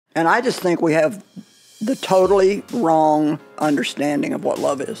And I just think we have the totally wrong understanding of what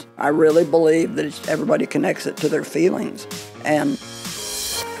love is. I really believe that everybody connects it to their feelings, and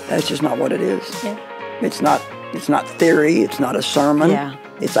that's just not what it is. Yeah. It's not theory, it's not a sermon. Yeah.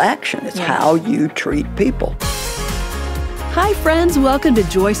 It's action. It's how you treat people. Hi, friends. Welcome to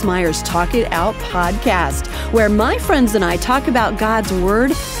Joyce Meyer's Talk It Out podcast, where my friends and I talk about God's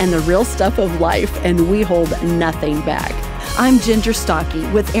Word and the real stuff of life, and we hold nothing back. I'm Ginger Stocky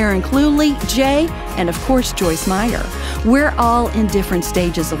with Erin Cluley, Jay, and of course, Joyce Meyer. We're all in different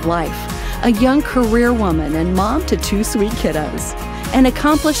stages of life. A young career woman and mom to 2 sweet kiddos. An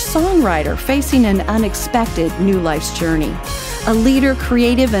accomplished songwriter facing an unexpected new life's journey. A leader,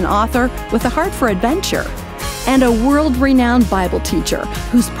 creative, and author with a heart for adventure. And a world-renowned Bible teacher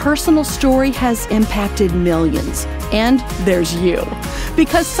whose personal story has impacted millions. And there's you.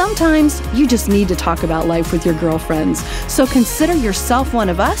 Because sometimes you just need to talk about life with your girlfriends. So consider yourself one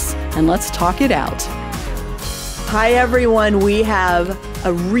of us, and let's talk it out. Hi, everyone. We have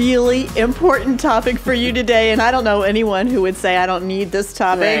a really important topic for you today, and I don't know anyone who would say I don't need this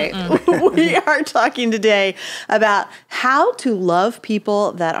topic. Right. We are talking today about how to love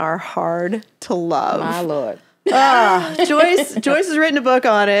people that are hard to love. My Lord. Joyce has written a book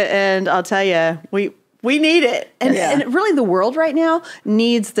on it, and I'll tell you, we need it. And really the world right now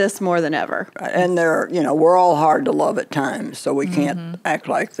needs this more than ever. And we're all hard to love at times, so we can't act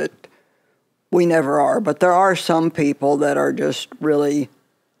like that we never are. But there are some people that are just really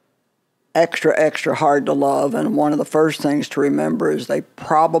extra, extra hard to love. And one of the first things to remember is they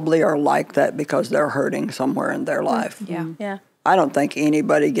probably are like that because they're hurting somewhere in their life. Yeah. I don't think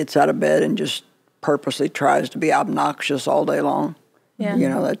anybody gets out of bed and just purposely tries to be obnoxious all day long.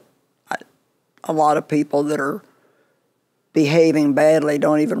 Yeah. A lot of people that are behaving badly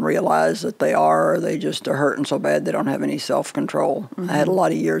don't even realize that they are, or they just are hurting so bad they don't have any self-control. Mm-hmm. I had a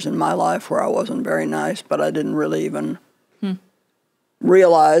lot of years in my life where I wasn't very nice, but I didn't really even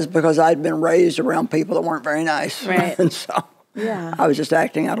realize because I'd been raised around people that weren't very nice. Right. And so I was just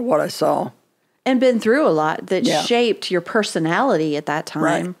acting out of what I saw. And been through a lot that shaped your personality at that time.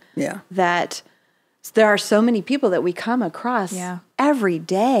 Right. Yeah. That there are so many people that we come across every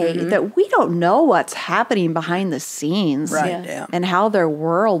day that we don't know what's happening behind the scenes. Right, yeah. And how their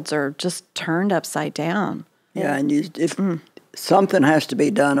worlds are just turned upside down. Yeah, and if something has to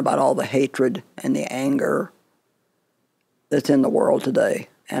be done about all the hatred and the anger that's in the world today.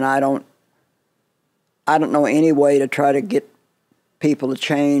 And I don't know any way to try to get people to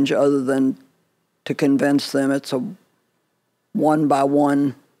change other than to convince them it's a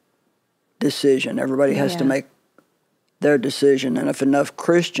one-by-one decision. Everybody has to make their decision. And if enough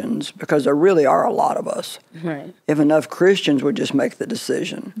Christians, because there really are a lot of us, if enough Christians would just make the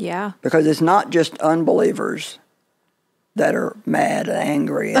decision. Yeah. Because it's not just unbelievers that are mad and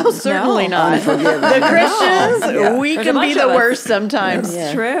angry and certainly not. unforgiving. The Christians, we can be the worst sometimes.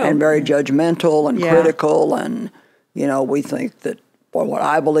 Yeah. True. And very judgmental and critical, and we think that what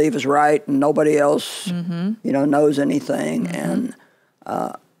I believe is right and nobody else knows anything. And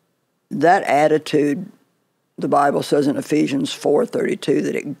that attitude, the Bible says in Ephesians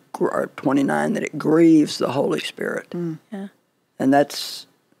 4:32 or 29 that it grieves the Holy Spirit. Yeah. And that's,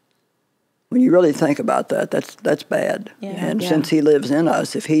 when you really think about that, that's bad. Yeah. And since He lives in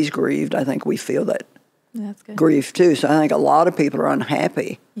us, if He's grieved, I think we feel that grief too. So I think a lot of people are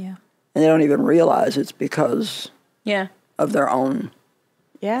unhappy. Yeah. And they don't even realize it's because of their own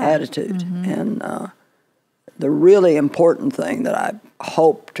attitude. And the really important thing that I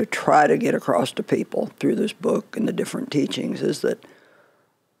hope to try to get across to people through this book and the different teachings is that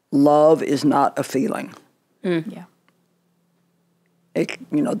love is not a feeling. Yeah.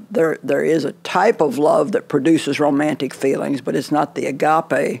 There is a type of love that produces romantic feelings, but it's not the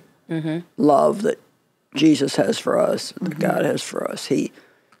agape love that Jesus has for us, that God has for us. He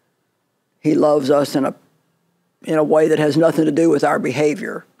loves us in a way that has nothing to do with our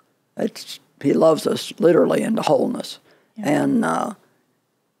behavior. He loves us literally into wholeness. Yeah. And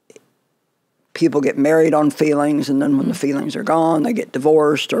people get married on feelings, and then when the feelings are gone, they get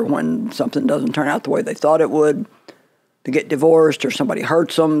divorced, or when something doesn't turn out the way they thought it would, they get divorced, or somebody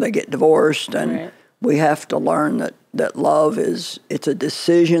hurts them, they get divorced. And we have to learn that love it's a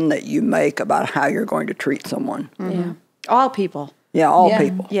decision that you make about how you're going to treat someone. Yeah. All people. Yeah, all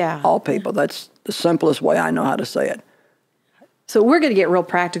people. Yeah. All people. That's the simplest way I know how to say it. So we're going to get real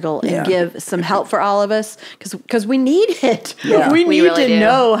practical and give some help for all of us because we need it. Yeah. We need really to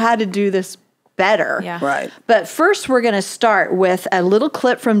know how to do this better. Yeah. Right. But first, we're going to start with a little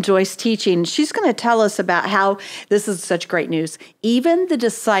clip from Joyce teaching. She's going to tell us about how, this is such great news, even the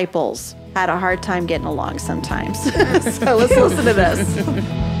disciples had a hard time getting along sometimes. So let's listen to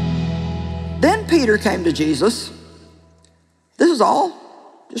this. Then Peter came to Jesus. This is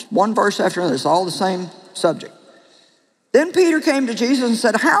all just one verse after another. It's all the same subject. Then Peter came to Jesus and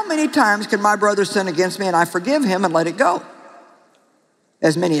said, how many times can my brother sin against me and I forgive him and let it go?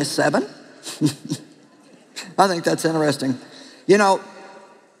 As many as 7? I think that's interesting. You know,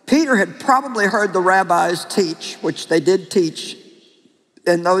 Peter had probably heard the rabbis teach, which they did teach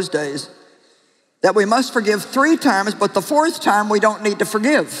in those days, that we must forgive 3 times, but the 4th time we don't need to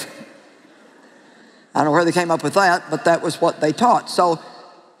forgive. I don't know where they came up with that, but that was what they taught. So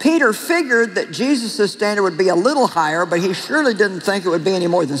Peter figured that Jesus' standard would be a little higher, but he surely didn't think it would be any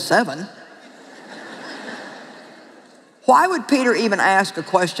more than 7. Why would Peter even ask a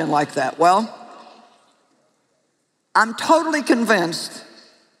question like that? Well, I'm totally convinced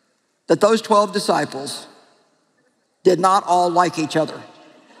that those 12 disciples did not all like each other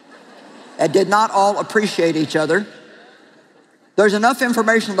and did not all appreciate each other. There's enough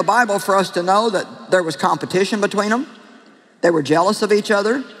information in the Bible for us to know that there was competition between them. They were jealous of each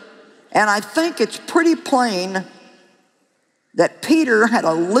other. And I think it's pretty plain that Peter had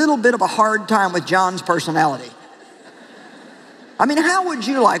a little bit of a hard time with John's personality. I mean, how would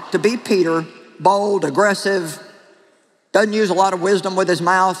you like to be Peter, bold, aggressive, doesn't use a lot of wisdom with his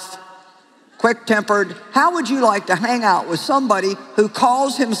mouth, quick-tempered? How would you like to hang out with somebody who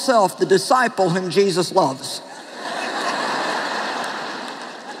calls himself the disciple whom Jesus loves?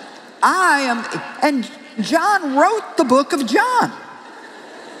 And John wrote the book of John.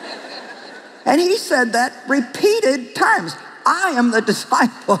 And he said that repeated times. I am the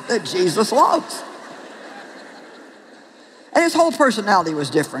disciple that Jesus loves. And his whole personality was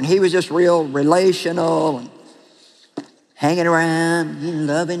different. He was just real relational and hanging around,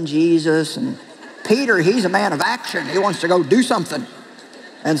 loving Jesus. And Peter, he's a man of action. He wants to go do something.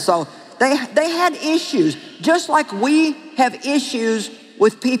 And so they had issues, just like we have issues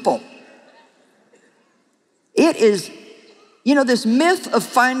with people. It is, you know, this myth of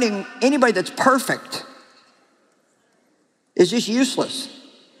finding anybody that's perfect is just useless,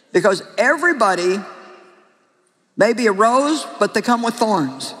 because everybody may be a rose, but they come with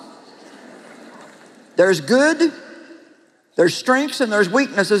thorns. There's good, there's strengths, and there's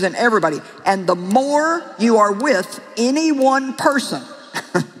weaknesses in everybody. And the more you are with any one person,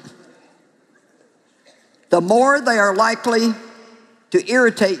 the more they are likely to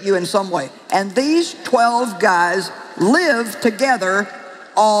irritate you in some way. And these 12 guys live together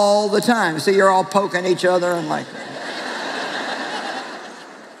all the time. So you're all poking each other and like,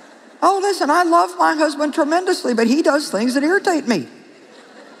 oh, listen, I love my husband tremendously, but he does things that irritate me.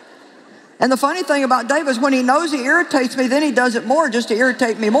 And the funny thing about Dave is when he knows he irritates me, then he does it more just to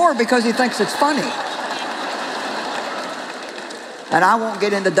irritate me more because he thinks it's funny. And I won't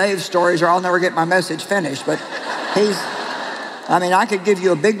get into Dave's stories or I'll never get my message finished, but I could give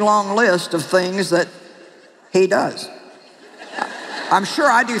you a big long list of things that he does. I'm sure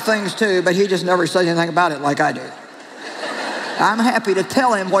I do things too, but he just never says anything about it like I do. I'm happy to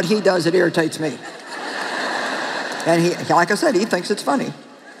tell him what he does that irritates me. And he, like I said, he thinks it's funny.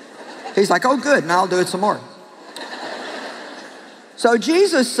 He's like, oh, good, and I'll do it some more. So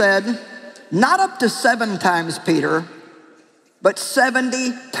Jesus said, not up to 7 times, Peter, but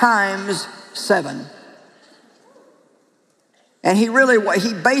 70 times 7. And he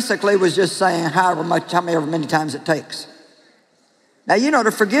basically was just saying however many times it takes. Now, you know,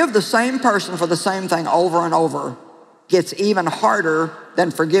 to forgive the same person for the same thing over and over gets even harder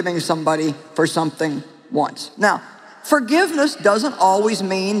than forgiving somebody for something once. Now, forgiveness doesn't always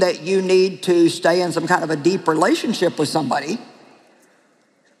mean that you need to stay in some kind of a deep relationship with somebody,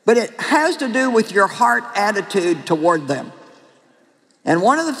 but it has to do with your heart attitude toward them. And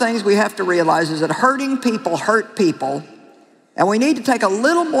one of the things we have to realize is that hurting people hurt people, and we need to take a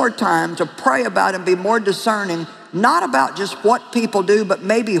little more time to pray about and be more discerning, not about just what people do, but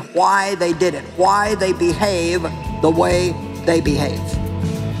maybe why they did it, why they behave the way they behave.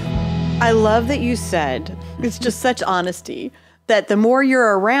 I love that you said, it's just such honesty, that the more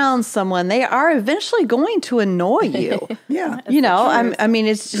you're around someone, they are eventually going to annoy you. Yeah. You know,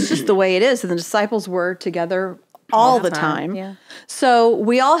 it's just the way it is. And the disciples were together all the time. Yeah. So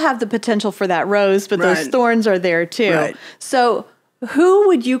we all have the potential for that rose, but those thorns are there too. Right. So who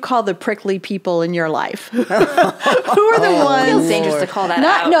would you call the prickly people in your life? Who are the ones? It feels dangerous to call that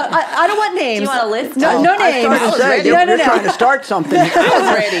out. No, I don't want names. Do you want a list? No names. You're trying to start something. I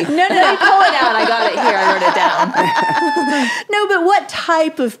was ready. No. Pull it out. I got it here. I wrote it down. No, but what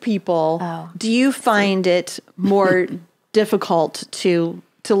type of people do you find it more difficult to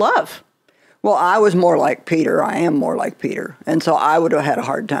love? Well, I was more like Peter. I am more like Peter. And so I would have had a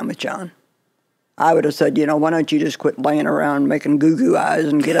hard time with John. I would have said, why don't you just quit laying around making goo-goo eyes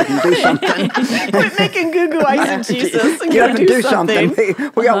and get up and do something? Quit making goo-goo eyes at Jesus and get up and do something.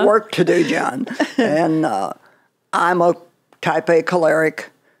 We got work to do, John. And I'm a type A choleric,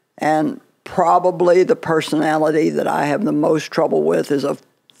 and probably the personality that I have the most trouble with is a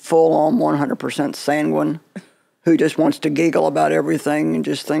full-on 100% sanguine who just wants to giggle about everything and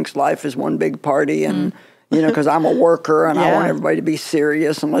just thinks life is one big party. And, because I'm a worker and I want everybody to be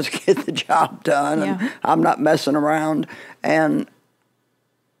serious and let's get the job done. And I'm not messing around. And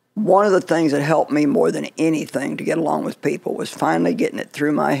one of the things that helped me more than anything to get along with people was finally getting it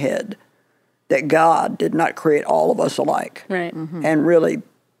through my head that God did not create all of us alike. Right. Mm-hmm. And really,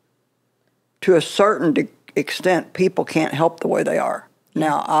 to a certain extent, people can't help the way they are.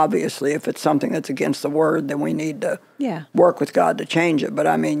 Now, obviously, if it's something that's against the word, then we need to work with God to change it. But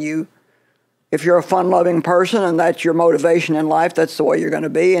I mean, if you're a fun-loving person and that's your motivation in life, that's the way you're going to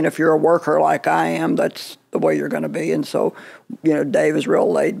be. And if you're a worker like I am, that's the way you're going to be. And so, Dave is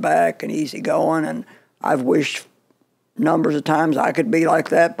real laid back and easygoing, and I've wished numbers of times I could be like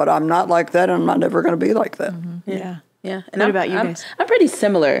that, but I'm not like that, and I'm not ever going to be like that. Mm-hmm. Yeah. Yeah. And what about you guys? I'm pretty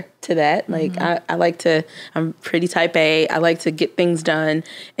similar to that. Like, I'm pretty type A. I like to get things done.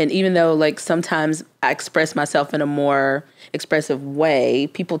 And even though, like, sometimes I express myself in a more expressive way,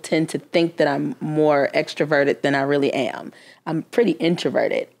 people tend to think that I'm more extroverted than I really am. I'm pretty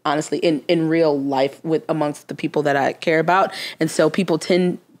introverted, honestly, in real life amongst the people that I care about. And so people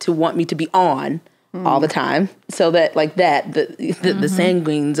tend to want me to be on all the time, so that the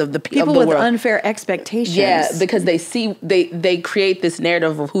sanguines of the people of the with world. Unfair expectations. Yeah, because they create this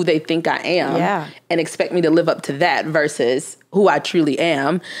narrative of who they think I am, and expect me to live up to that versus who I truly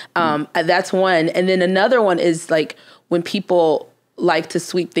am. That's one, and then another one is like when people like to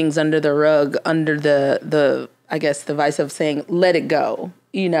sweep things under the rug, under the I guess the vice of saying let it go,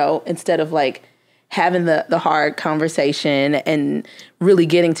 instead of like having the hard conversation and really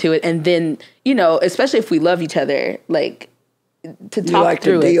getting to it. And then, especially if we love each other, like to talk through it. You like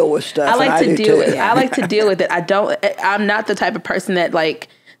to deal with stuff. I like to deal with it. I like to deal with it. I'm not the type of person that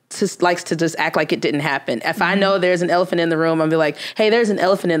just likes to just act like it didn't happen. If I know there's an elephant in the room, I'll be like, hey, there's an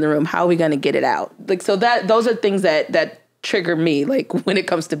elephant in the room. How are we going to get it out? Like, so those are things that trigger me, like when it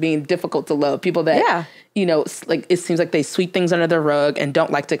comes to being difficult to love. People that, like it seems like they sweep things under the rug and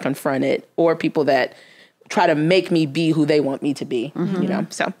don't like to confront it, or people that try to make me be who they want me to be,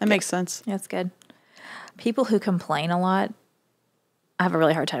 so. That makes sense. That's good. People who complain a lot, I have a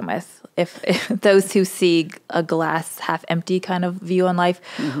really hard time with. If those who see a glass half empty kind of view on life,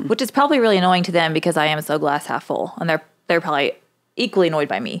 which is probably really annoying to them because I am so glass half full, and they're probably equally annoyed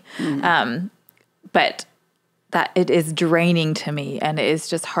by me. But that it is draining to me, and it is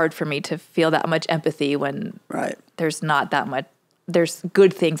just hard for me to feel that much empathy when there's not that much. There's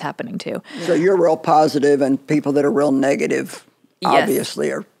good things happening too. So you're real positive, and people that are real negative obviously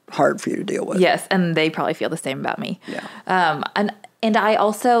are hard for you to deal with. Yes, and they probably feel the same about me. Yeah. And I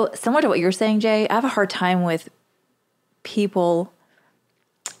also, similar to what you're saying, Jay, I have a hard time with people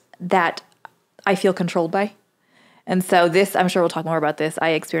that I feel controlled by. And so this, I'm sure we'll talk more about this. I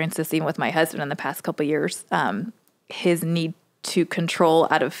experienced this even with my husband in the past couple of years. His need to control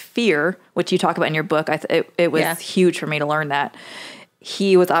out of fear, which you talk about in your book. It was huge for me to learn that.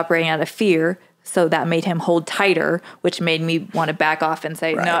 He was operating out of fear, so that made him hold tighter, which made me want to back off and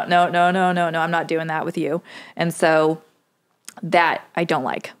say, no, I'm not doing that with you. And so that I don't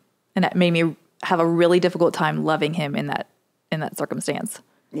like. And that made me have a really difficult time loving him in that circumstance.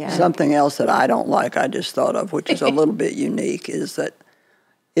 Yeah. Something else that I don't like, I just thought of, which is a little bit unique, is that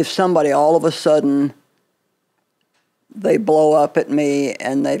if somebody all of a sudden they blow up at me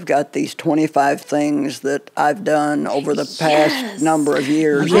and they've got these 25 things that I've done over the past number of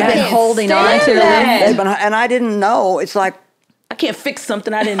years. You've been holding on to them. And I didn't know. It's like, I can't fix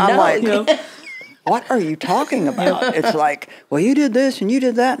something I didn't I'm know. like, what are you talking about? It's like, well, you did this and you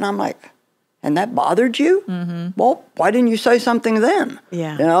did that. And I'm like, and that bothered you? Well, why didn't you say something then?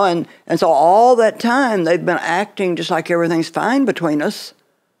 Yeah. And so all that time they've been acting just like everything's fine between us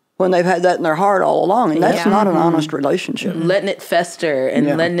when they've had that in their heart all along. And that's not an honest relationship. Letting it fester and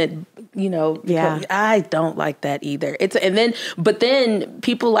letting it, I don't like that either. But then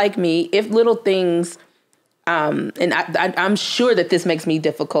people like me, if little things, and I'm sure that this makes me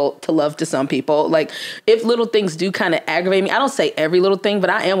difficult to love to some people. Like, if little things do kind of aggravate me, I don't say every little thing, but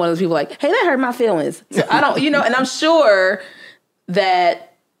I am one of those people like, hey, that hurt my feelings. So I don't, and I'm sure that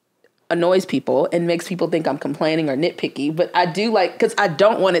annoys people and makes people think I'm complaining or nitpicky, but I do because I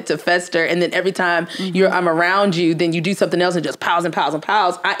don't want it to fester. And then every time I'm around you, then you do something else and just piles and piles and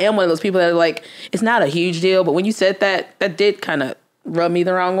piles. I am one of those people that are like, it's not a huge deal, but when you said that did kind of rub me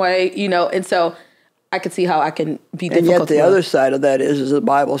the wrong way, and so I could see how I can be difficult. And yet the to other side of that is the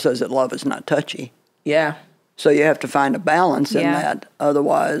Bible says that love is not touchy. Yeah. So you have to find a balance in that.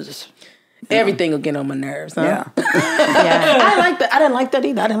 Otherwise, everything will get on my nerves. Huh? Yeah. I didn't like that. I didn't like that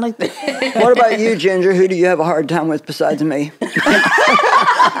either. I didn't like that. What about you, Ginger? Who do you have a hard time with besides me?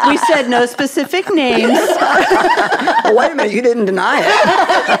 We said no specific names. Well, wait a minute. You didn't deny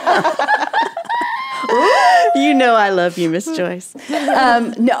it. You know I love you, Miss Joyce.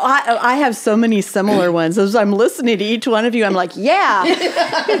 No, I have so many similar ones. As I'm listening to each one of you, I'm like, yeah,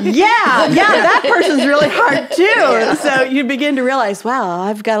 that person's really hard too. Yeah. So you begin to realize, wow,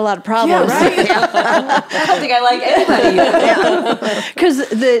 I've got a lot of problems. Yeah, right. I don't think I like anybody. Because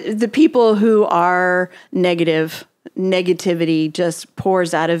the people who are negativity just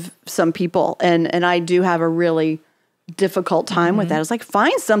pours out of some people. And I do have a really difficult time with that. It's like,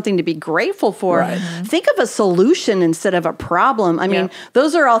 find something to be grateful for. Right. Think of a solution instead of a problem. I mean,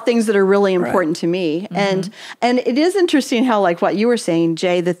 those are all things that are really important to me. And it is interesting how, like what you were saying,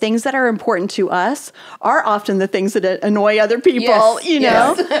 Jay, the things that are important to us are often the things that annoy other people, you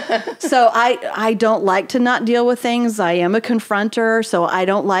know? So I don't like to not deal with things. I am a confronter, so I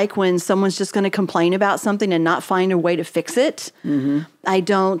don't like when someone's just going to complain about something and not find a way to fix it. I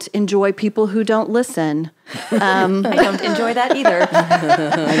don't enjoy people who don't listen. I don't enjoy that either.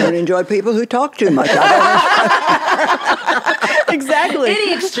 I don't enjoy people who talk too much. Exactly.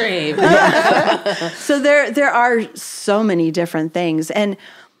 Any extreme. So there are so many different things. And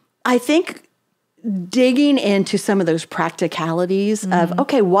I think digging into some of those practicalities of,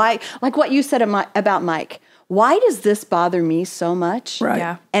 okay, why, like what you said about Mike, why does this bother me so much? Right.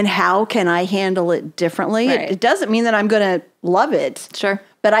 Yeah. And how can I handle it differently? Right. It doesn't mean that I'm going to love it. Sure.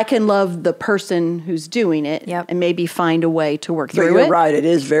 But I can love the person who's doing it and maybe find a way to work through it. You're right. It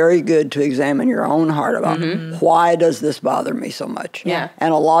is very good to examine your own heart about why does this bother me so much? Yeah.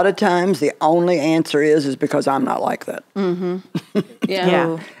 And a lot of times the only answer is because I'm not like that.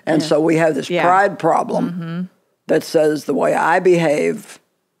 Yeah. And so we have this pride problem that says the way I behave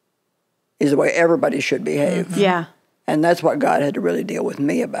is the way everybody should behave. Yeah. And that's what God had to really deal with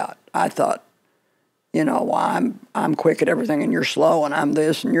me about. I thought, you know, well, I'm quick at everything and you're slow and I'm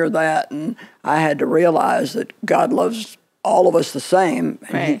this and you're that. And I had to realize that God loves all of us the same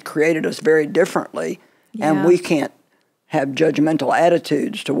and He created us very differently. And we can't have judgmental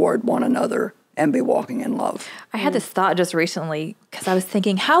attitudes toward one another and be walking in love. I had this thought just recently because I was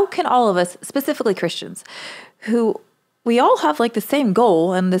thinking, how can all of us, specifically Christians, who we all have like the same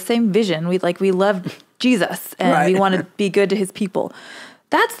goal and the same vision. We love Jesus and we want to be good to His people.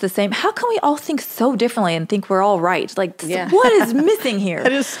 That's the same. How can we all think so differently and think we're all right? Like, what is missing here?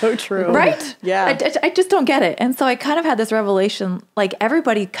 That is so true. Right? Yeah. I just don't get it. And so I kind of had this revelation, like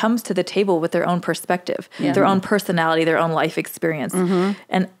everybody comes to the table with their own perspective, their own personality, their own life experience.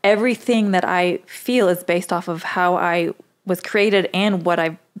 And everything that I feel is based off of how I was created and what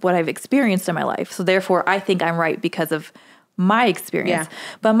I've experienced in my life. So therefore, I think I'm right because of my experience.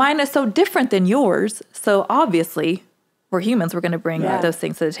 But mine is so different than yours. So obviously, we're humans. We're going to bring those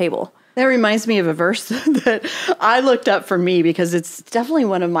things to the table. That reminds me of a verse that I looked up for me because it's definitely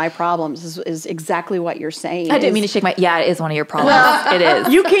one of my problems is exactly what you're saying. I didn't mean to shake my... Yeah, it is one of your problems. Well, it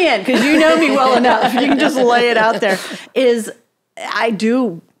is. You can, because you know me well enough. You can just lay it out there. I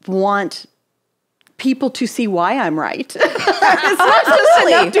do want people to see why I'm right. It's not just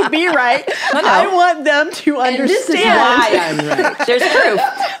enough to be right. No. I want them to understand. And this is why I'm right. There's proof.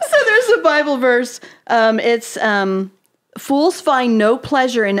 So there's a Bible verse. It's... Fools find no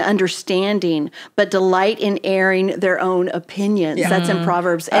pleasure in understanding, but delight in airing their own opinions. Yeah. That's in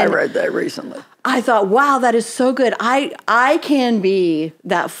Proverbs. And I read that recently. I thought, wow, that is so good. I can be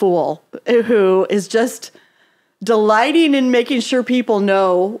that fool who is just delighting in making sure people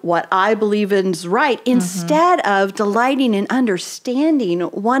know what I believe is right, instead of delighting in understanding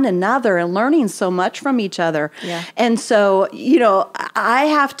one another and learning so much from each other. Yeah. And so, you know, I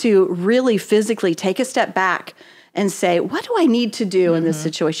have to really physically take a step back and say, what do I need to do in this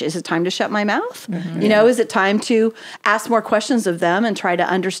situation? Is it time to shut my mouth? You know, is it time to ask more questions of them and try to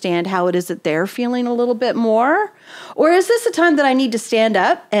understand how it is that they're feeling a little bit more? Or is this a time that I need to stand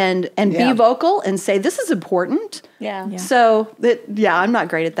up and be vocal and say, this is important? Yeah. So, I'm not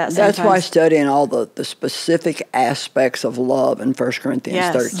great at that sometimes. That's why studying all the specific aspects of love in 1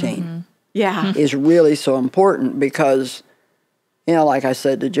 Corinthians 13 is really so important because, you know, like I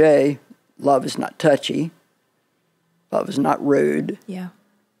said to Jay, love is not touchy. Love is not rude. Yeah.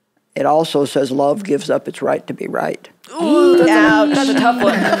 it also says love gives up its right to be right. Ooh, that's a tough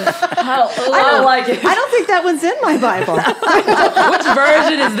one. I don't like it. I don't think that one's in my Bible. Which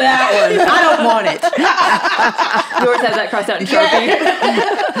version is that one? I don't want it. Yours has that crossed out in Sharpie.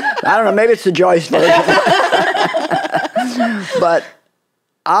 I don't know, maybe it's the Joyce version. But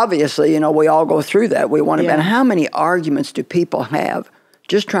obviously, we all go through that. We want to, and how many arguments do people have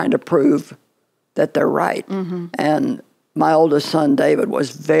just trying to prove that they're right? Mm-hmm. And my oldest son, David,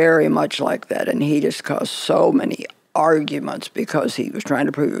 was very much like that, and he just caused so many arguments because he was trying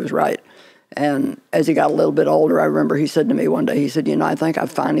to prove he was right. And as he got a little bit older, I remember he said to me one day, he said, I think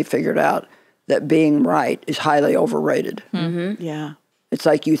I've finally figured out that being right is highly overrated. Mm-hmm. Yeah. It's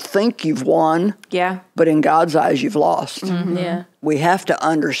like you think you've won, but in God's eyes, you've lost. Mm-hmm. Yeah. We have to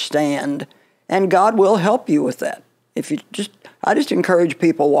understand, and God will help you with that. I just encourage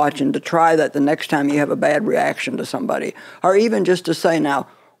people watching to try that the next time you have a bad reaction to somebody, or even just to say, now,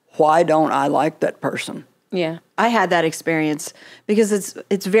 why don't I like that person? Yeah. I had that experience because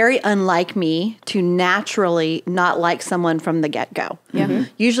it's very unlike me to naturally not like someone from the get-go. Yeah. Mm-hmm.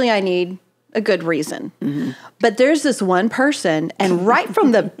 Usually I need a good reason. Mm-hmm. But there's this one person, and right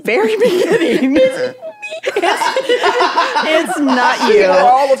from the very beginning, it's not you. We're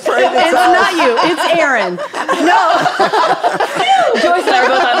all afraid it's not you. It's Erin. No. Joyce and I are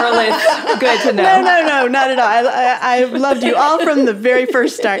both on her list. Good to know. No, not at all. I loved you all from the very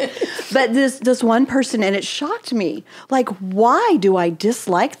first start. But this one person, and it shocked me. Like, why do I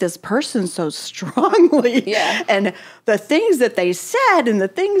dislike this person so strongly? Yeah. And the things that they said and the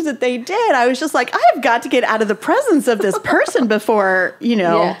things that they did, I was just like, I've got to get out of the presence of this person before,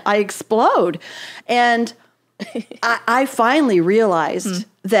 I explode. And I finally realized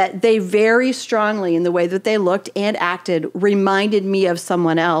that they very strongly, in the way that they looked and acted, reminded me of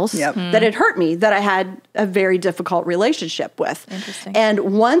someone else that had hurt me, that I had a very difficult relationship with. Interesting.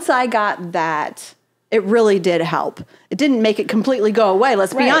 And once I got that, it really did help. It didn't make it completely go away,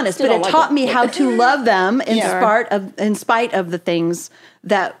 let's be honest, but it taught me how to love them in spite of the things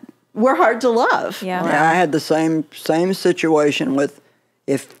that were hard to love. Yeah. I had the same situation with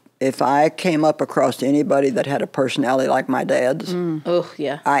if I came up across anybody that had a personality like my dad's,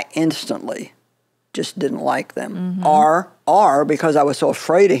 I instantly just didn't like them. Mm-hmm. Or because I was so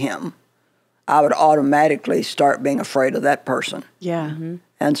afraid of him, I would automatically start being afraid of that person. Yeah. Mm-hmm.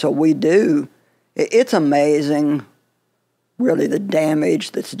 And so we do. It's amazing, really, the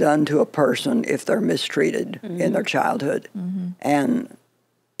damage that's done to a person if they're mistreated in their childhood. Mm-hmm. And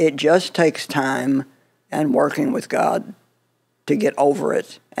it just takes time and working with God to get over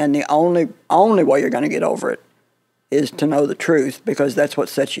it. And the only way you're going to get over it is to know the truth, because that's what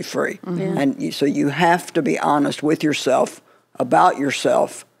sets you free. Mm-hmm. And so you have to be honest with yourself, about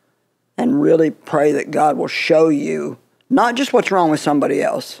yourself, and really pray that God will show you not just what's wrong with somebody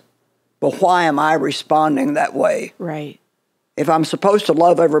else, but why am I responding that way? Right. If I'm supposed to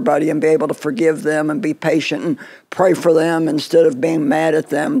love everybody and be able to forgive them and be patient and pray for them instead of being mad at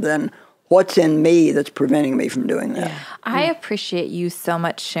them, then what's in me that's preventing me from doing that? Yeah. I appreciate you so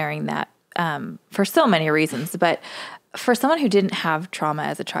much sharing that for so many reasons. But for someone who didn't have trauma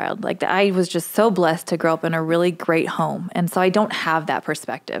as a child, like I was just so blessed to grow up in a really great home. And so I don't have that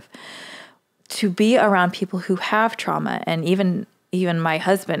perspective. To be around people who have trauma, and even my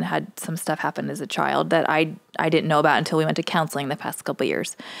husband had some stuff happen as a child that I didn't know about until we went to counseling the past couple of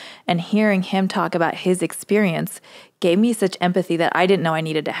years. And hearing him talk about his experience gave me such empathy that I didn't know I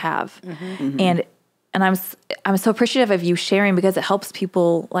needed to have. Mm-hmm. And I'm so appreciative of you sharing, because it helps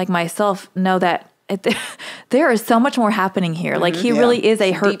people like myself know that there is so much more happening here. Mm-hmm. Like he really is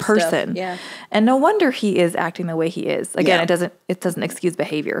a hurt person. Yeah. And no wonder he is acting the way he is. Again, it doesn't excuse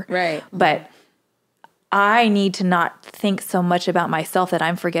behavior. Right. But I need to not think so much about myself that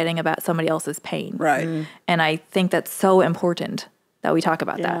I'm forgetting about somebody else's pain. Right. Mm-hmm. And I think that's so important that we talk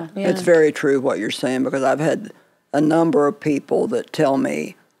about that. Yeah. It's very true what you're saying, because I've had a number of people that tell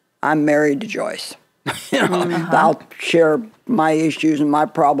me, I'm married to Joyce. I'll share my issues and my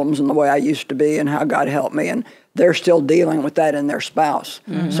problems and the way I used to be and how God helped me, and they're still dealing with that in their spouse.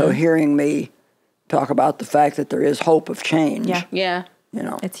 Mm-hmm. So hearing me talk about the fact that there is hope of change. Yeah.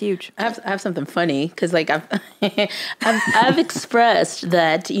 It's huge. I have something funny, because like I've expressed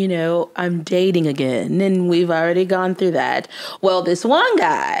that I'm dating again, and we've already gone through that. Well, this one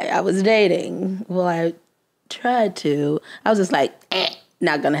guy I was dating, I tried to. I was just like,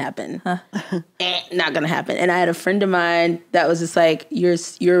 not gonna happen. Not gonna happen. And I had a friend of mine that was just like,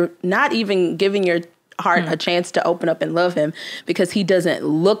 you're not even giving your heart a chance to open up and love him, because he doesn't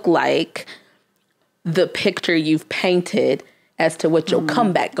look like the picture you've painted as to what your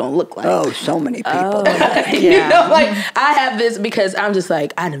comeback gonna look like. Oh, so many people. You know, like I have this because I'm just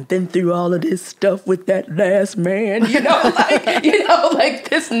like, I done been through all of this stuff with that last man, like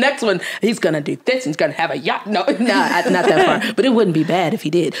this next one, he's gonna do this, he's gonna have a yacht. No, not that far, but it wouldn't be bad if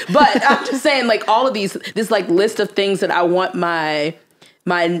he did. But I'm just saying, like all of this like list of things that I want my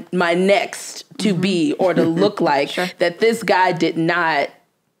next to be or to look like that this guy did not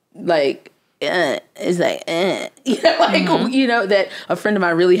like. It's like, that a friend of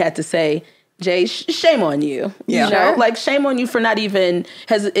mine really had to say, Jay, shame on you. Yeah. You know, like shame on you for not even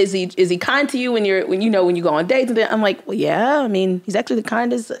is he kind to you when you go on dates? And I'm like, well, yeah. I mean, he's actually the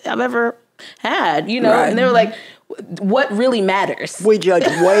kindest I've ever had. You know, right. And they were like, what really matters? We judge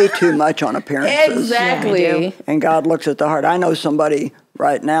way too much on appearances. Exactly. Yeah, and God looks at the heart. I know somebody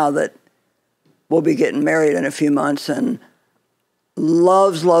right now that will be getting married in a few months and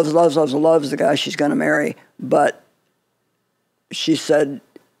loves the guy she's going to marry. But she said,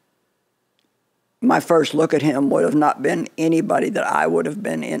 my first look at him would have not been anybody that I would have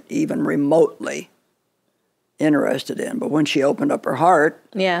been even remotely interested in. But when she opened up her heart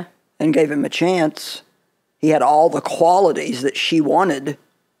and gave him a chance, he had all the qualities that she wanted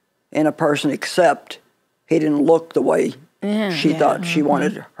in a person, except he didn't look the way she thought she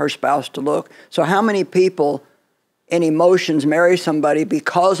wanted her spouse to look. So how many people in emotions marry somebody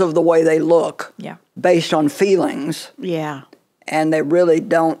because of the way they look, based on feelings, and they really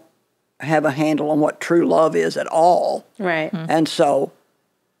don't have a handle on what true love is at all. Right. And so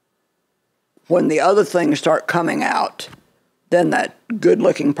when the other things start coming out, then that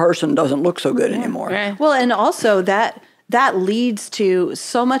good-looking person doesn't look so good anymore. Right. Well, and also that leads to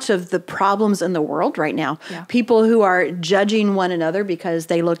so much of the problems in the world right now. Yeah. People who are judging one another because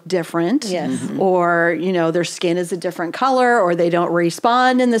they look different, or their skin is a different color, or they don't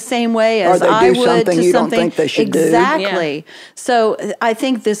respond in the same way as I would to something you don't think they should do. Exactly. Yeah. So I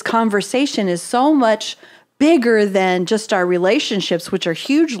think this conversation is so much bigger than just our relationships, which are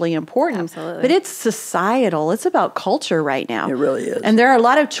hugely important. Absolutely. But it's societal. It's about culture right now. It really is. And there are a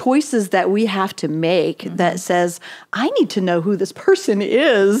lot of choices that we have to make that says, I need to know who this person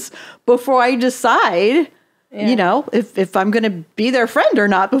is before I decide, if I'm going to be their friend or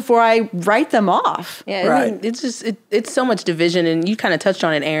not before I write them off. Yeah, right. I mean, it's just, it's so much division. And you kind of touched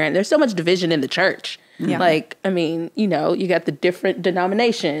on it, Erin. There's so much division in the church. Yeah. Like, I mean, you got the different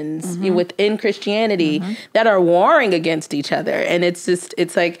denominations within Christianity that are warring against each other. And it's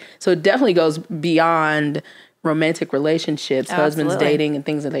like, so it definitely goes beyond romantic relationships, husbands dating and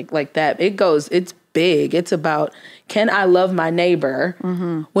things like that. It's big. It's about, can I love my neighbor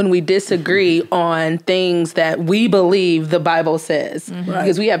when we disagree on things that we believe the Bible says? Right.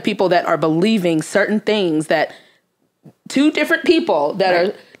 Because we have people that are believing certain things that two different people that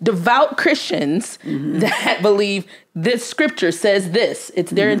are devout Christians that believe this scripture says this.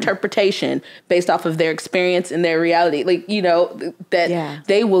 It's their interpretation based off of their experience and their reality. Like, that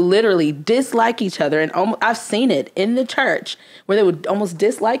they will literally dislike each other. And I've seen it in the church where they would almost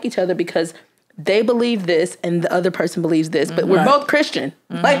dislike each other because they believe this and the other person believes this, but we're both Christian.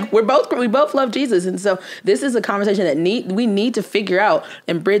 Like we both love Jesus. And so this is a conversation that we need to figure out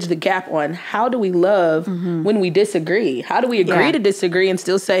and bridge the gap on how do we love when we disagree? How do we agree to disagree and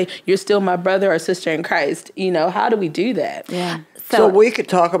still say you're still my brother or sister in Christ? How do we do that? Yeah. So we could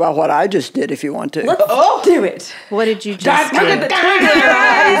talk about what I just did if you want to. Let's do it. What did you just do?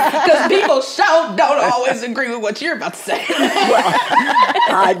 Because people don't always agree with what you're about to say. Well,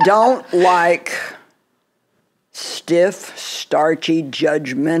 I don't like stiff, starchy,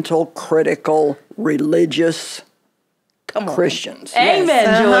 judgmental, critical, religious Christians.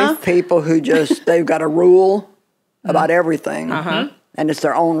 Amen, Joyce. People who they've got a rule about everything, and it's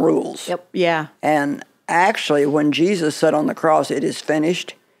their own rules. Yep. Yeah. And actually, when Jesus said on the cross, "It is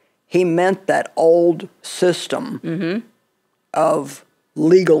finished," he meant that old system of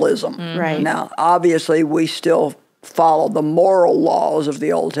legalism. Right. Now, obviously, we still follow the moral laws of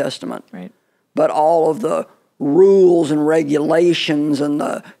the Old Testament. Right. But all of the rules and regulations and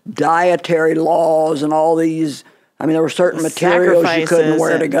the dietary laws and all these, there were certain materials you couldn't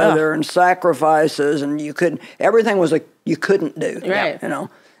wear together and sacrifices, and you couldn't, everything was you couldn't do. Right.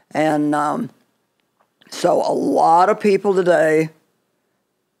 And so a lot of people today,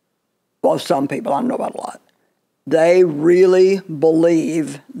 well, some people, I don't know about a lot, they really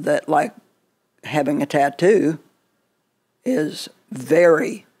believe that, like, having a tattoo is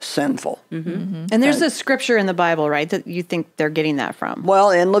very sinful. And there's a scripture in the Bible, right, that you think they're getting that from?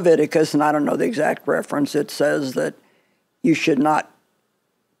 Well, in Leviticus, and I don't know the exact reference, it says that you should not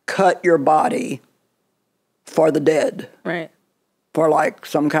cut your body for the dead. Right. For like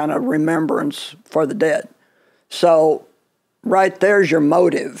some kind of remembrance for the dead. So right there's your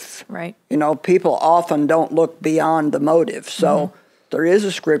motive. Right. You know, people often don't look beyond the motive. So there is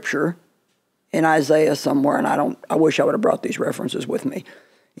a scripture in Isaiah somewhere, and I wish I would have brought these references with me.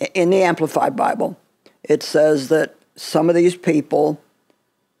 In the Amplified Bible, it says that some of these people,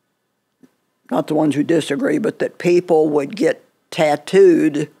 not the ones who disagree, but that people would get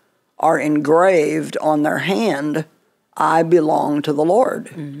tattooed or engraved on their hand, I belong to the Lord.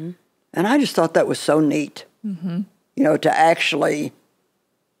 Mm-hmm. And I just thought that was so neat, you know, to actually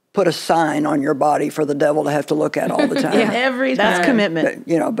put a sign on your body for the devil to have to look at all the time. Every time. That's commitment.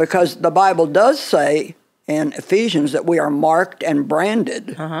 You know, because the Bible does say in Ephesians that we are marked and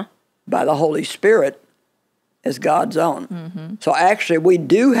branded by the Holy Spirit as God's own. Mm-hmm. So actually, we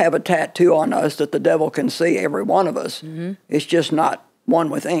do have a tattoo on us that the devil can see, every one of us. Mm-hmm. It's just not one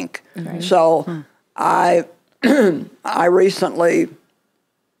with ink. Right. So I recently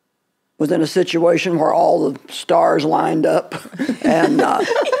was in a situation where all the stars lined up, and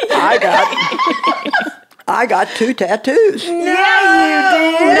I got 2 tattoos. Yeah,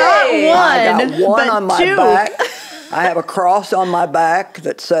 you did. Not one, I got one on my 2. back. I have a cross on my back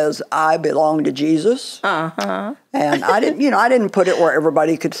that says I belong to Jesus. And I didn't put it where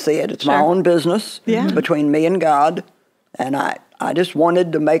everybody could see it. It's my own business. It's between me and God. And I just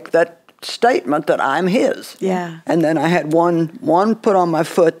wanted to make that statement that I'm his. Yeah. And then I had one put on my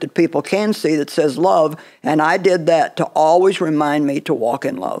foot that people can see that says love, and I did that to always remind me to walk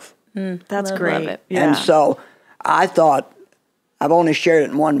in love. That's great. Love it. Yeah. And so I thought, I've only shared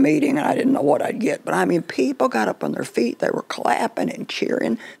it in one meeting, and I didn't know what I'd get. But I mean, people got up on their feet. They were clapping and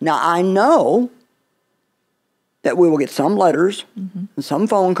cheering. Now, I know that we will get some letters and some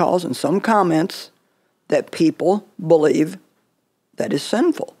phone calls and some comments that people believe that is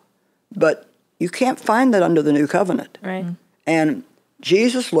sinful. But you can't find that under the new covenant. Right. And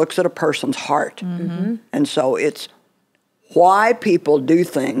Jesus looks at a person's heart. And so it's why people do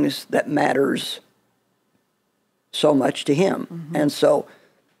things that matters so much to him. And so,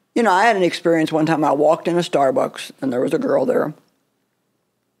 you know, I had an experience one time. I walked in a Starbucks, and there was a girl there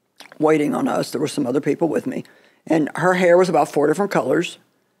waiting on us. There were some other people with me. And her hair was about 4 different colors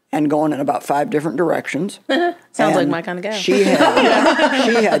and going in about 5 different directions. Sounds like my kind of gal. She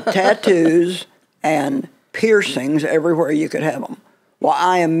had tattoos and piercings everywhere you could have them. Well,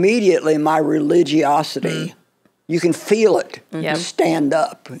 my religiosity, you can feel it stand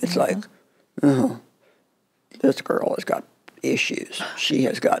up. It's like, this girl has got issues.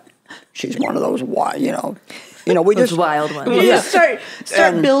 She's one of those wild, we just wild ones. You just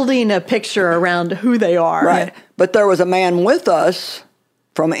start building a picture around who they are. Right. But there was a man with us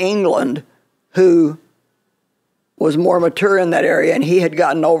from England who was more mature in that area, and he had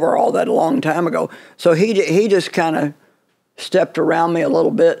gotten over all that a long time ago. So he just kind of stepped around me a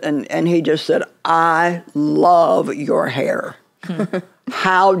little bit, and he just said, I love your hair.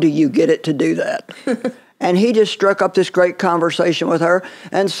 How do you get it to do that? And he just struck up this great conversation with her.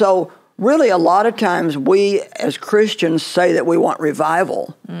 And so really a lot of times we as Christians say that we want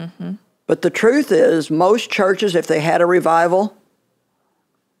revival. But the truth is most churches, if they had a revival,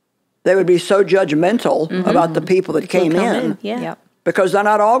 they would be so judgmental about the people that came in. Because they're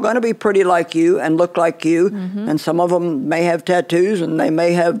not all going to be pretty like you and look like you. And some of them may have tattoos and they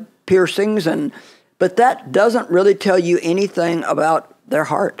may have piercings. But that doesn't really tell you anything about their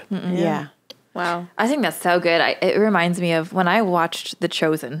heart. Yeah. Wow. I think that's so good. It reminds me of when I watched The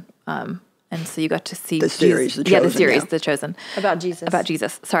Chosen. And so you got to see the series, The Chosen. The Chosen. About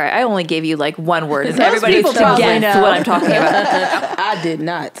Jesus. Sorry, I only gave you like one word. And Most everybody people can probably guess know what I'm talking about. I did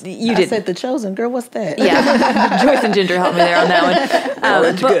not. You did. I said The Chosen. Girl, what's that? Yeah. Joyce and Ginger helped me there on that one. Oh,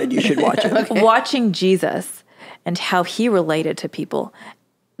 it's good. You should watch it. Watching Jesus and how he related to people,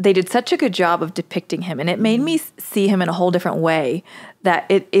 they did such a good job of depicting him. And it made me see him in a whole different way, that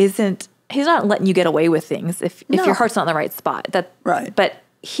he's not letting you get away with things if your heart's not in the right spot. Right. But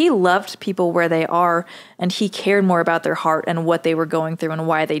he loved people where they are, and he cared more about their heart and what they were going through and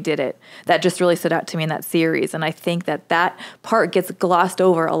why they did it. That just really stood out to me in that series. And I think that part gets glossed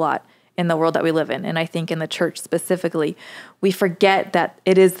over a lot in the world that we live in. And I think in the church specifically, we forget that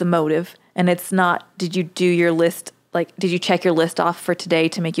it is the motive, and it's not, did you do your list? Like, did you check your list off for today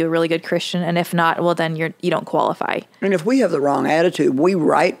to make you a really good Christian? And if not, well, then you don't qualify. And if we have the wrong attitude, we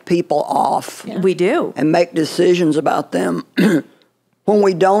write people off. Yeah. We do. And make decisions about them when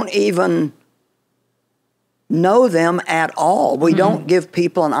we don't even know them at all. We don't give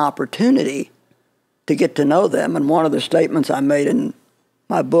people an opportunity to get to know them. And one of the statements I made in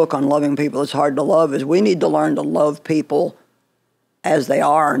my book on loving people it's hard to love is we need to learn to love people as they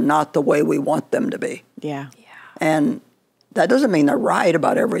are, not the way we want them to be. Yeah. And that doesn't mean they're right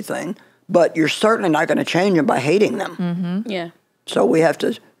about everything, but you're certainly not going to change them by hating them. Mm-hmm. Yeah. So we have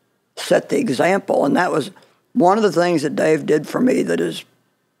to set the example, and that was one of the things that Dave did for me that is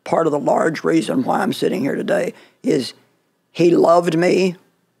part of the large reason why I'm sitting here today is he loved me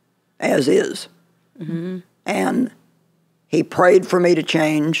as is. Mm-hmm. And he prayed for me to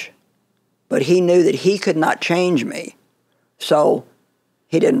change, but he knew that he could not change me. So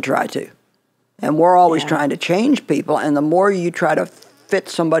he didn't try to. And we're always trying to change people, and the more you try to fit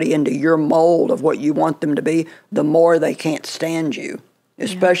somebody into your mold of what you want them to be, the more they can't stand you.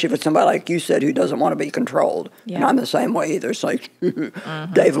 Especially if it's somebody like you said who doesn't want to be controlled. Yeah. And I'm the same way either. It's like,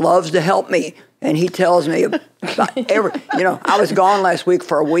 Dave loves to help me, and he tells me about I was gone last week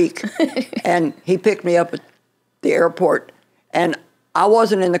for a week, and he picked me up at the airport, and I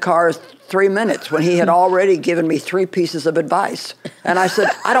wasn't in the car 3 minutes when he had already given me 3 pieces of advice. And I said,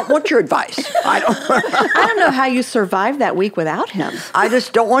 I don't want your advice. I don't know how you survived that week without him. I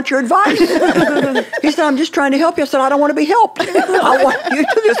just don't want your advice. He said, I'm just trying to help you. I said, I don't want to be helped. I want you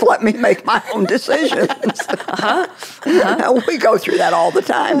to just let me make my own decisions. We go through that all the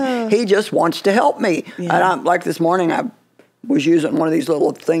time. He just wants to help me. Yeah. And I'm, like this morning, I was using one of these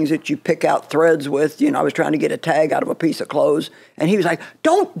little things that you pick out threads with. I was trying to get a tag out of a piece of clothes. And he was like,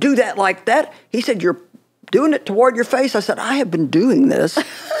 don't do that like that. He said, you're doing it toward your face. I said, I have been doing this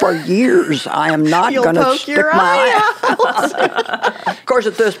for years. I am not going to stick my eye out. Of course,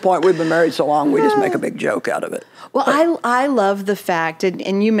 at this point, we've been married so long, we just make a big joke out of it. Well, I love the fact,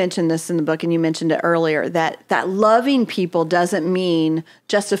 and you mentioned this in the book, and you mentioned it earlier, that loving people doesn't mean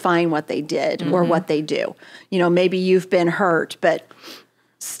justifying what they did or what they do. Maybe you've been hurt, but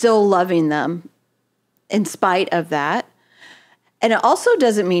still loving them in spite of that. And it also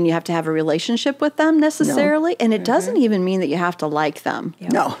doesn't mean you have to have a relationship with them necessarily. No. And it doesn't even mean that you have to like them. Yeah.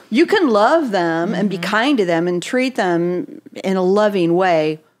 No. You can love them and be kind to them and treat them in a loving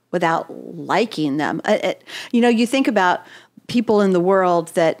way without liking them. You think about people in the world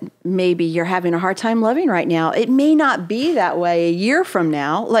that maybe you're having a hard time loving right now. It may not be that way a year from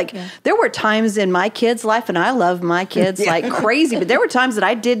now. There were times in my kids' life, and I love my kids like crazy, but there were times that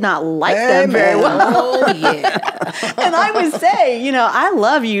I did not like them very well. Oh, yeah. And I would say, I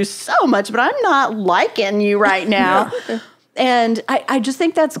love you so much, but I'm not liking you right now. Yeah. And I just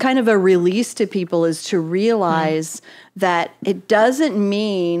think that's kind of a release to people, is to realize that it doesn't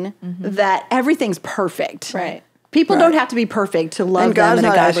mean that everything's perfect. Right. People don't have to be perfect to love and God's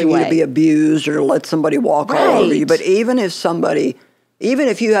them in a not godly asking way. you to be abused or let somebody walk all over you. But even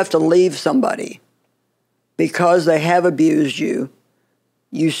if you have to leave somebody because they have abused you,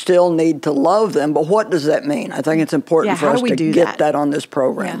 you still need to love them. But what does that mean? I think it's important for us to get that on this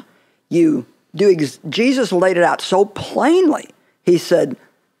program. Yeah. Jesus laid it out so plainly. He said,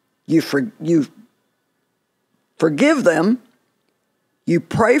 you forgive them, you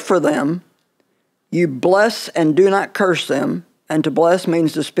pray for them, you bless and do not curse them. And to bless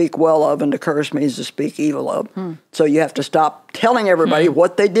means to speak well of, and to curse means to speak evil of. So you have to stop telling everybody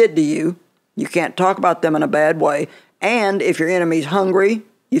what they did to you. You can't talk about them in a bad way. And if your enemy's hungry,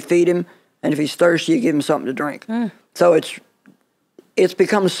 you feed him. And if he's thirsty, you give him something to drink. So it's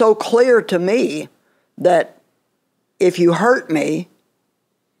become so clear to me that if you hurt me,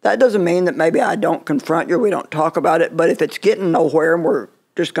 that doesn't mean that maybe I don't confront you or we don't talk about it. But if it's getting nowhere and we're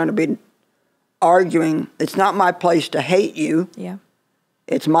just going to be arguing, it's not my place to hate you. Yeah.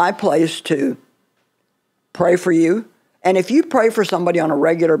 It's my place to pray for you. And if you pray for somebody on a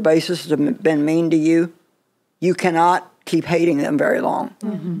regular basis that's been mean to you, you cannot keep hating them very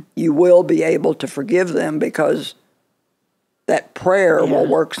long. You will be able to forgive them because that prayer will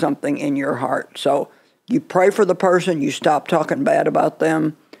work something in your heart. So you pray for the person, you stop talking bad about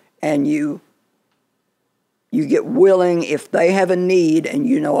them, and you get willing, if they have a need and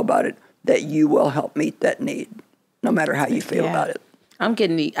you know about it, that you will help meet that need, no matter how you feel about it.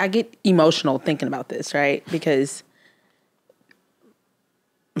 I get emotional thinking about this, right? Because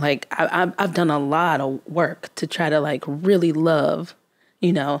I've done a lot of work to try to really love,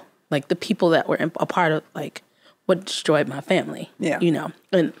 the people that were a part of what destroyed my family. Yeah.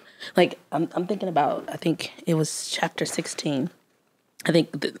 And I'm thinking about, I think it was chapter 16. I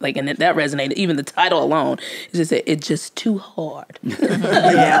think and that resonated. Even the title alone is just it's just too hard.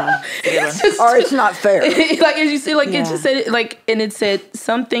 Yeah, or it's not fair. As you see, it just said and it said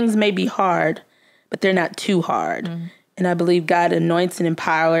some things may be hard, but they're not too hard. And I believe God anoints and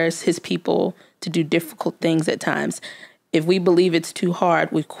empowers His people to do difficult things at times. If we believe it's too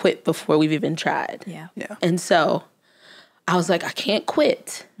hard, we quit before we've even tried. Yeah. And so I was like, I can't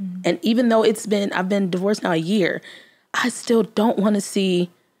quit. And even though I've been divorced now a year, I still don't want to see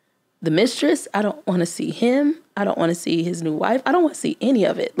the mistress. I don't want to see him. I don't want to see his new wife. I don't want to see any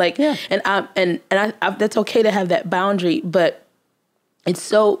of it. Like, and I that's okay to have that boundary, but it's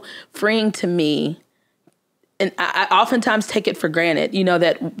so freeing to me. And I oftentimes take it for granted, you know,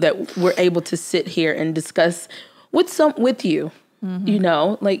 that we're able to sit here and discuss with you, you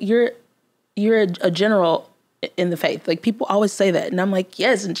know, like you're a general in the faith. Like people always say that. And I'm like,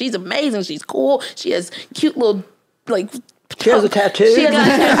 yes. And she's amazing. She's cool. She has cute little, like, she has a tattoo. I didn't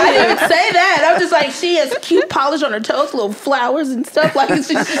even say that. I'm just like, she has cute polish on her toes, little flowers and stuff. Like, she's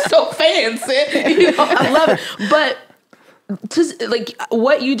just so fancy. You know, I love it. But just like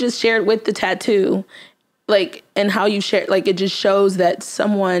what you just shared with the tattoo, like, and how you share, like, it just shows that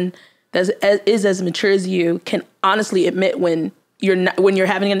someone that is as mature as you can honestly admit when you're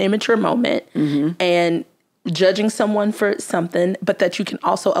having an immature moment and judging someone for something, but that you can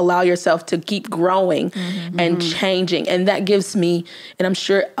also allow yourself to keep growing and changing. And that gives me, and I'm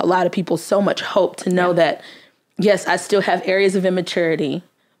sure a lot of people, so much hope to know that, yes, I still have areas of immaturity,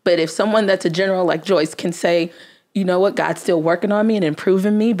 but if someone that's a general like Joyce can say, you know what, God's still working on me and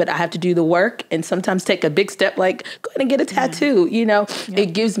improving me, but I have to do the work and sometimes take a big step, like go ahead and get a tattoo, you know,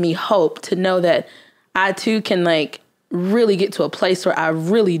 it gives me hope to know that I too can like really get to a place where I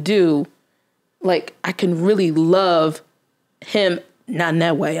really do, like I can really love him. Not in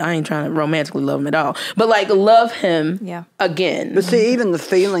that way. I ain't trying to romantically love him at all, but like love him again. But see, even the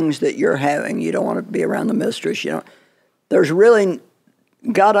feelings that you're having, you don't want to be around the mistress, you know, there's really,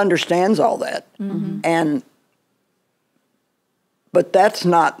 God understands all that. And but that's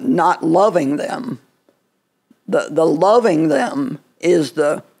not loving them. The loving them is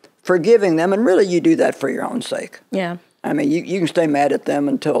the forgiving them, and really you do that for your own sake. Yeah. I mean, you can stay mad at them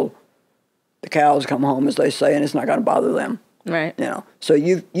until the cows come home, as they say, and it's not going to bother them. Right. You know, so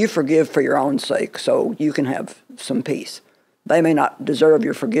you forgive for your own sake, so you can have some peace. They may not deserve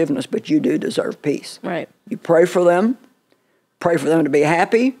your forgiveness, but you do deserve peace. Right. You pray for them to be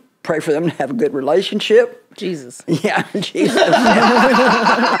happy, pray for them to have a good relationship. Jesus. Yeah, Jesus.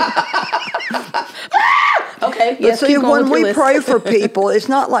 Okay. But see, when we pray for people, it's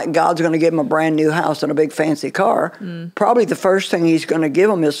not like God's going to give them a brand new house and a big fancy car. Probably the first thing he's going to give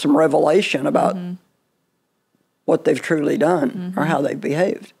them is some revelation about what they've truly done or how they've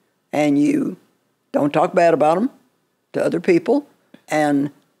behaved. And you don't talk bad about them to other people.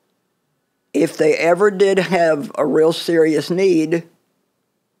 And if they ever did have a real serious need,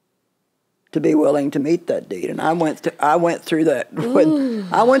 to be willing to meet that need. And I went through that.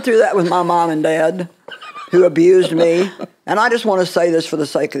 I went through that with my mom and dad, who abused me. And I just want to say this for the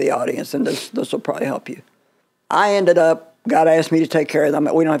sake of the audience, and this will probably help you. I ended up, God asked me to take care of them.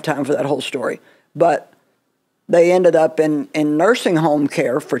 We don't have time for that whole story. But they ended up in nursing home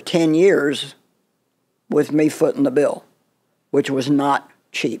care for 10 years with me footing the bill, which was not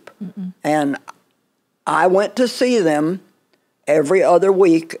cheap. And I went to see them every other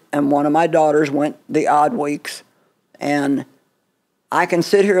week, and one of my daughters went the odd weeks. And I can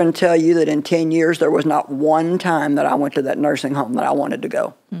sit here and tell you that in 10 years, there was not one time that I went to that nursing home that I wanted to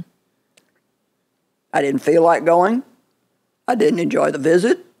go. I didn't feel like going. I didn't enjoy the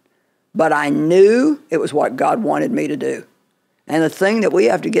visit, but I knew it was what God wanted me to do. And the thing that we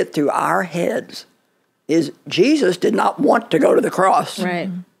have to get through our heads is Jesus did not want to go to the cross. Right.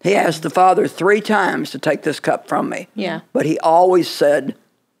 He asked the Father 3 times to take this cup from me. Yeah. But he always said,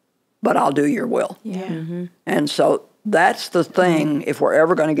 but I'll do your will. Yeah. And so that's the thing, if we're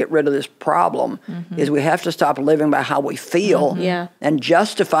ever going to get rid of this problem, is we have to stop living by how we feel and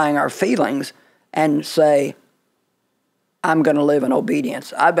justifying our feelings and say, I'm going to live in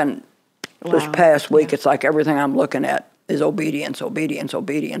obedience. I've been, this past week, it's like everything I'm looking at is obedience, obedience,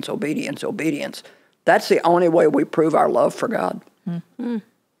 obedience, obedience, obedience. That's the only way we prove our love for God.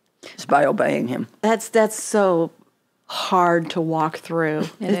 It's by obeying him. That's so hard to walk through.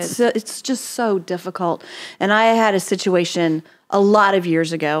 It's just so difficult. And I had a situation a lot of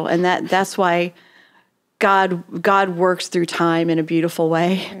years ago, and that's why God works through time in a beautiful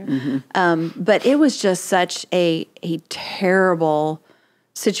way. But it was just such a terrible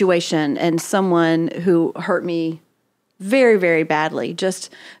situation, and someone who hurt me very, very badly,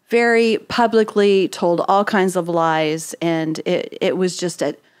 just very publicly told all kinds of lies, and it was just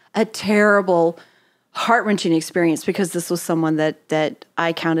a terrible, heart-wrenching experience, because this was someone that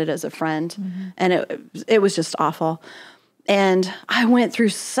I counted as a friend, and it was just awful. And I went through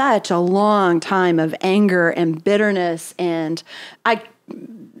such a long time of anger and bitterness, and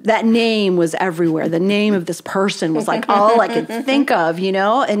that name was everywhere. The name of this person was like all I could think of,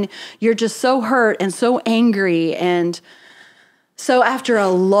 and you're just so hurt and so angry. And So after a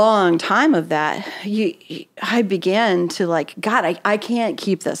long time of that, I began to like, God, I can't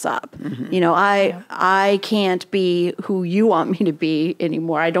keep this up. You know, I can't be who you want me to be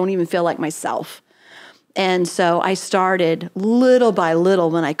anymore. I don't even feel like myself. And so I started little by little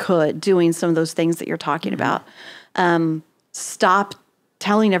when I could doing some of those things that you're talking about. Stop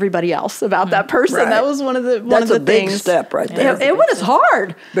telling everybody else about that person. Right. That was one of the things. That's a big step right there. It was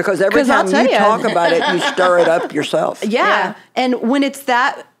hard. Because every time you talk about it, you stir it up yourself. Yeah. And when it's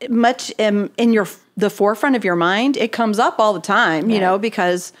that much in the forefront of your mind, it comes up all the time, you know,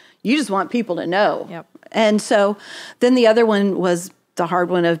 because you just want people to know. Yep. And so then the other one was the hard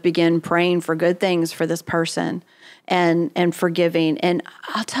one of begin praying for good things for this person and forgiving. And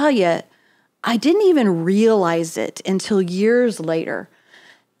I'll tell you, I didn't even realize it until years later.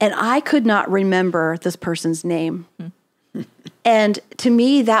 And I could not remember this person's name. And to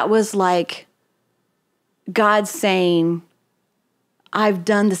me, that was like God saying, I've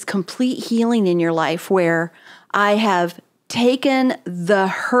done this complete healing in your life where I have taken the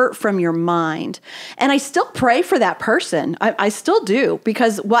hurt from your mind. And I still pray for that person. I still do,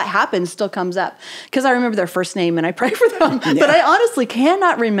 because what happened still comes up. Because I remember their first name and I pray for them. But I honestly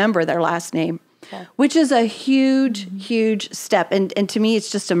cannot remember their last name. Which is a huge, huge step. And to me, it's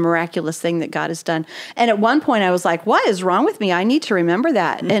just a miraculous thing that God has done. And at one point I was like, what is wrong with me? I need to remember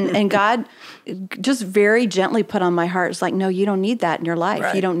that. And God just very gently put on my heart, it's like, no, you don't need that in your life.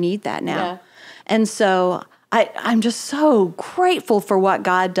 Right. You don't need that now. Yeah. And so I'm just so grateful for what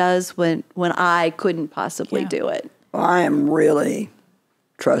God does when I couldn't possibly do it. Well, I am really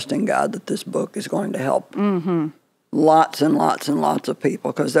trusting God that this book is going to help lots and lots and lots of people,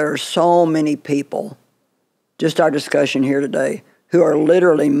 because there are so many people, just our discussion here today, who are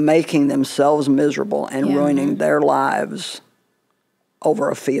literally making themselves miserable and ruining their lives over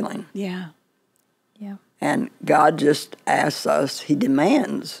a feeling. Yeah. And God just asks us, he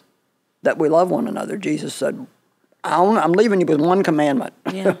demands that we love one another. Jesus said, I'm leaving you with one commandment.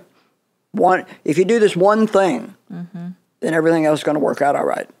 Yeah. If you do this one thing, then everything else is going to work out all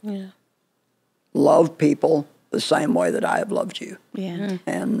right. Yeah. Love people the same way that I have loved you. Yeah.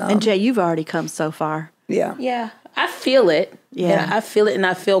 And Jay, you've already come so far. Yeah. Yeah. I feel it. Yeah. And I feel it, and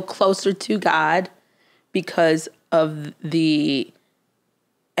I feel closer to God because of the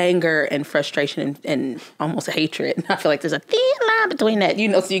anger and frustration and almost hatred. And I feel like there's a thin line between that, you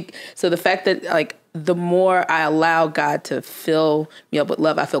know. So the fact that, like, the more I allow God to fill me up with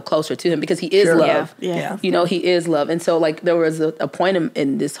love, I feel closer to him, because he is love. Yeah. You know, he is love. And so, like, there was a point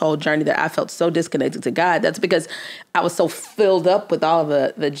in this whole journey that I felt so disconnected to God. That's because I was so filled up with all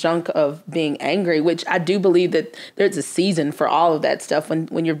of the junk of being angry, which I do believe that there's a season for all of that stuff.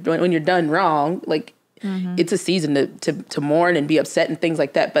 When you're done wrong, like, it's a season to mourn and be upset and things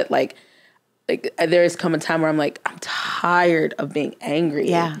like that. But like there has come a time where I'm like, I'm tired of being angry.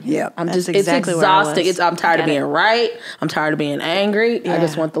 Yeah. It's exhausting. I'm tired of being right. I'm tired of being angry. I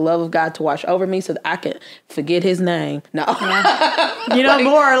just want the love of God to wash over me so that I can forget his name. No. You know,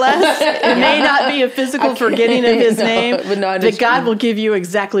 more or less, it may not be a physical forgetting of his name, but God will give you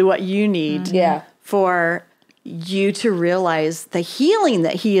exactly what you need for you to realize the healing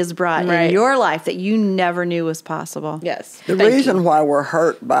that he has brought in your life that you never knew was possible. Yes. The reason why we're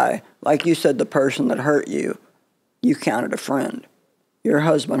hurt by, like you said, the person that hurt you, you counted a friend. Your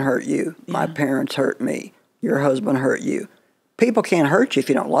husband hurt you. Yeah. My parents hurt me. Your husband hurt you. People can't hurt you if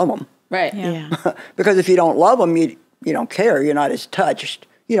you don't love them. Right. Yeah. Because if you don't love them, you don't care. You're not as touched.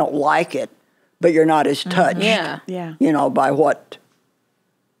 You don't like it, but you're not as touched. Yeah. You know, by what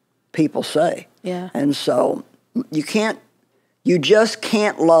people say. Yeah. And so you just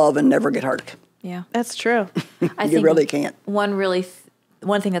can't love and never get hurt. Yeah. That's true. I You think really can't. One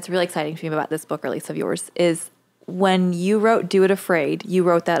thing that's really exciting to me about this book release of yours is when you wrote Do It Afraid, you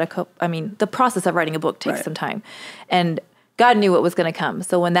wrote that the process of writing a book takes some time. And God knew what was going to come.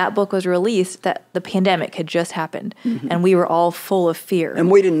 So when that book was released, that the pandemic had just happened, and we were all full of fear. And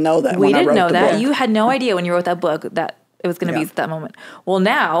we didn't know that. We didn't know that. Book. You had no idea when you wrote that book that it was going to be at that moment. Well,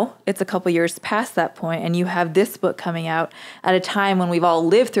 now it's a couple years past that point, and you have this book coming out at a time when we've all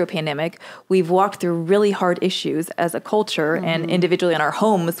lived through a pandemic. We've walked through really hard issues as a culture and individually in our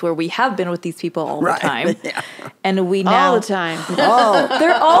homes, where we have been with these people all the time. And we now all the time.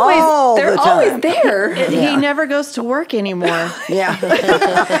 They're always there. He never goes to work anymore. Yeah.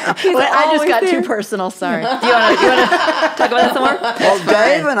 I just got too personal. Sorry. Do you want to talk about that some more? Well,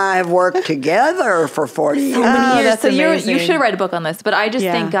 Dave and I have worked together for 40 years. So many years. That's amazing. You should write a book on this, but I just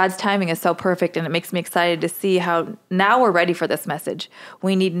think God's timing is so perfect, and it makes me excited to see how now we're ready for this message.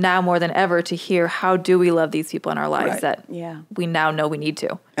 We need now more than ever to hear how do we love these people in our lives that we now know we need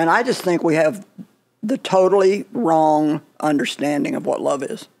to. And I just think we have the totally wrong understanding of what love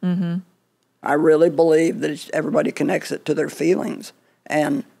is. Mm-hmm. I really believe that everybody connects it to their feelings,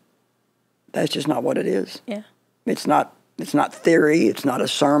 and that's just not what it is. Yeah. It's not theory. It's not a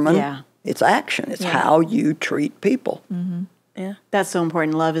sermon. Yeah. It's action. It's how you treat people. Mm-hmm. Yeah. That's so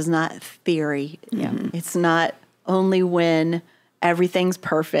important. Love is not theory. Yeah. It's not only when everything's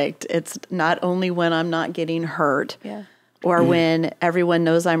perfect. It's not only when I'm not getting hurt. Yeah. Or when everyone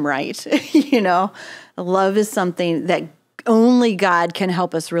knows I'm right. Love is something that only God can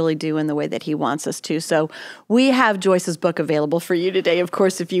help us really do in the way that he wants us to. So we have Joyce's book available for you today. Of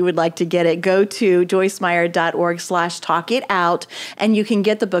course, if you would like to get it, go to joycemeyer.org/talkitout, and you can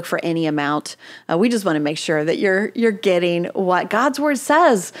get the book for any amount. We just want to make sure that you're getting what God's word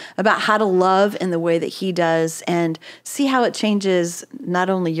says about how to love in the way that he does, and see how it changes not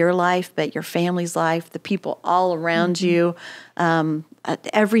only your life, but your family's life, the people all around you.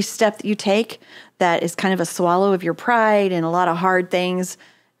 Every step that you take that is kind of a swallow of your pride and a lot of hard things,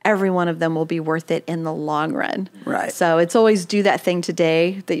 every one of them will be worth it in the long run. Right. So it's always do that thing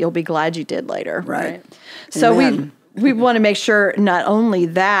today that you'll be glad you did later. Right. So we want to make sure not only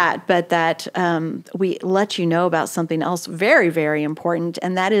that, but that we let you know about something else very, very important,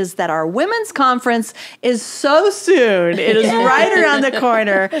 and that is that our women's conference is so soon. It is right around the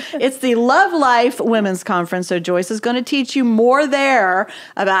corner. It's the Love Life Women's Conference. So Joyce is going to teach you more there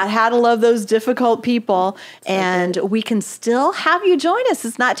about how to love those difficult people, and we can still have you join us.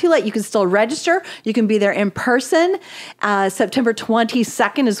 It's not too late. You can still register. You can be there in person. September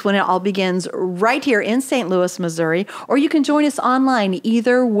 22nd is when it all begins right here in St. Louis, Missouri. Or you can join us online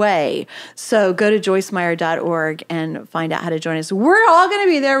either way. So go to joycemeyer.org and find out how to join us. We're all going to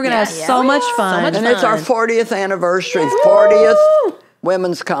be there. We're going to have so much fun. And it's our 40th anniversary, 40th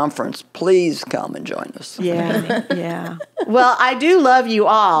Women's Conference. Please come and join us. Yeah, yeah. Well, I do love you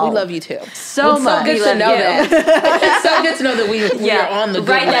all. We love you too. So much. It's so good to know that. It's so good to know that we are on the good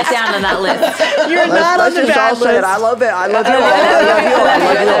Write that list. down on that list. You're not on the bad list. Say it. I love it. I love you all.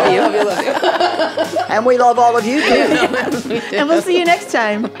 I love you all. And we love all of you too. And we'll see you next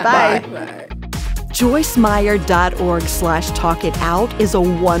time. Bye. Bye. JoyceMeyer.org/talkitout is a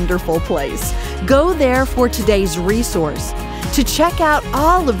wonderful place. Go there for today's resource, to check out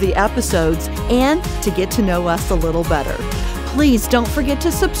all of the episodes, and to get to know us a little better. Please don't forget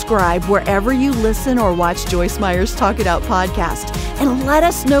to subscribe wherever you listen or watch Joyce Meyer's Talk It Out podcast, and let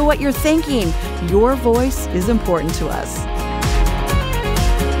us know what you're thinking. Your voice is important to us.